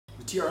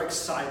TRX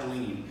Side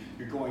Lean.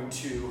 You're going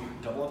to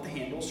double up the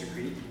handles, so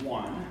create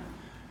one.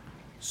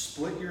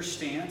 Split your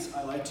stance.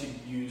 I like to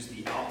use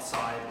the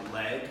outside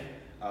leg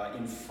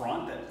in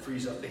front. That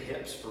frees up the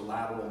hips for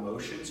lateral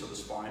motion, so the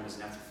spine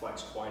doesn't have to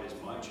flex quite as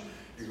much.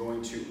 You're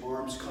going to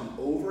arms come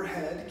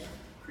overhead,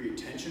 create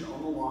tension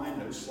on the line,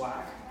 no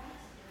slack.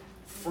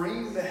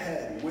 Frame the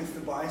head with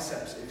the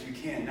biceps if you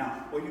can.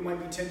 Now, what you might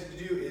be tempted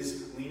to do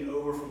is lean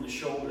over from the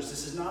shoulders.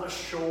 This is not a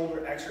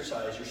shoulder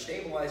exercise. You're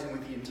stabilizing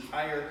with the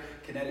entire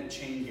kinetic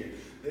chain here.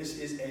 This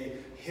is a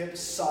hip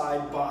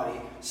side body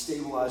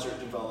stabilizer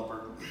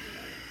developer.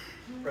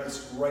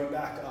 Press right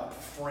back up,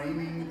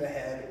 framing the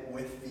head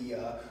with the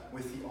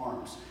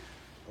arms.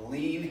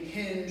 Lean,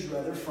 hinge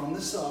rather from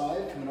the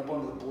side, coming up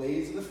onto the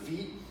blades of the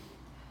feet.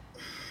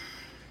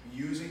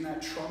 Using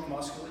that trunk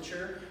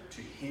musculature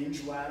to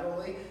hinge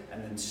laterally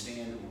and then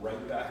stand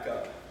right back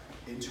up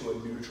into a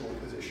neutral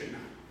position.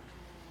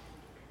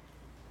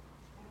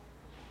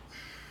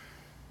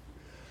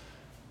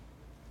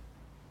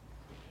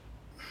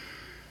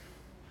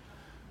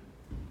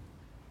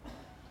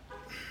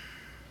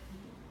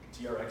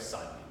 TRX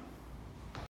Side Lean.